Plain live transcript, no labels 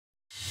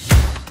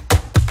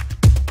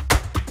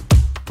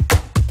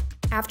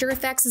After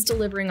Effects is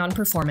delivering on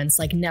performance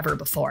like never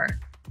before.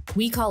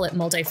 We call it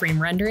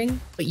multiframe rendering,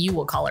 but you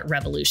will call it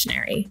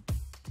revolutionary.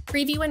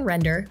 Preview and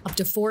render up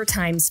to 4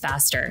 times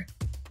faster.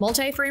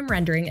 Multiframe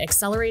rendering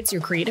accelerates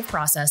your creative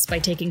process by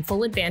taking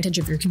full advantage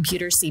of your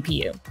computer's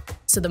CPU.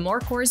 So the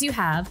more cores you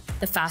have,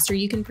 the faster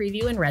you can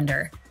preview and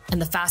render,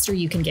 and the faster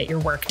you can get your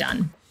work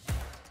done.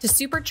 To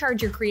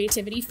supercharge your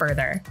creativity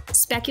further,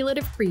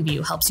 speculative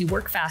preview helps you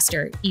work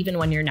faster even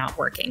when you're not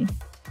working.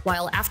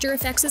 While After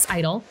Effects is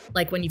idle,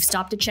 like when you've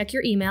stopped to check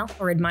your email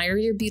or admire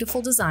your beautiful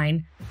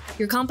design,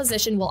 your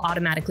composition will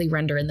automatically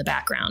render in the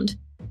background.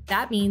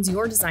 That means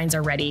your designs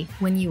are ready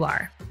when you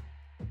are.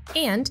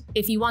 And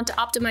if you want to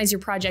optimize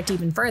your project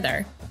even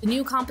further, the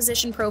new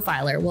Composition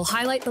Profiler will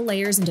highlight the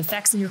layers and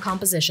effects in your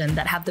composition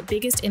that have the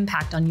biggest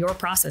impact on your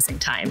processing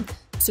time,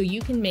 so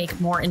you can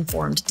make more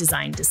informed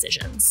design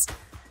decisions.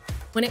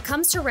 When it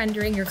comes to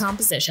rendering your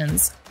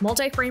compositions,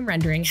 multiframe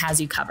rendering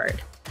has you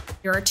covered.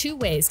 There are 2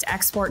 ways to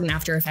export an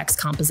After Effects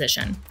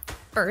composition.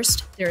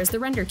 First, there is the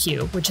render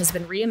queue, which has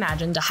been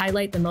reimagined to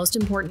highlight the most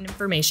important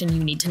information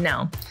you need to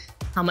know: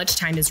 how much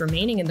time is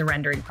remaining in the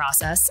rendering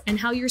process, and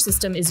how your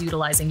system is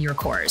utilizing your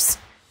cores.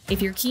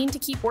 If you're keen to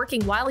keep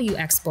working while you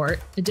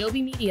export,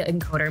 Adobe Media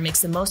Encoder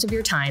makes the most of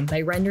your time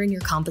by rendering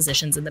your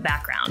compositions in the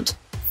background.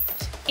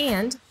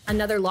 And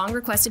another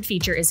long-requested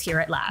feature is here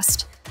at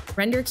last.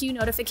 Render queue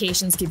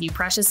notifications give you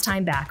precious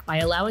time back by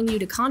allowing you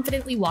to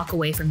confidently walk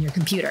away from your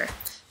computer.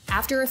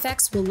 After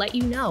Effects will let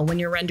you know when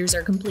your renders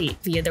are complete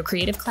via the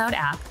Creative Cloud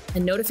app,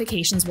 and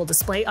notifications will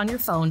display on your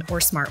phone or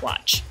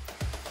smartwatch.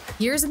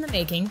 Years in the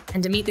making,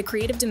 and to meet the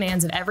creative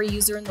demands of every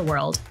user in the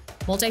world,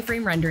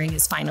 multiframe rendering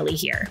is finally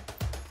here.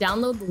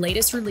 Download the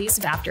latest release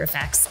of After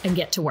Effects and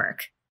get to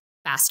work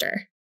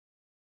faster.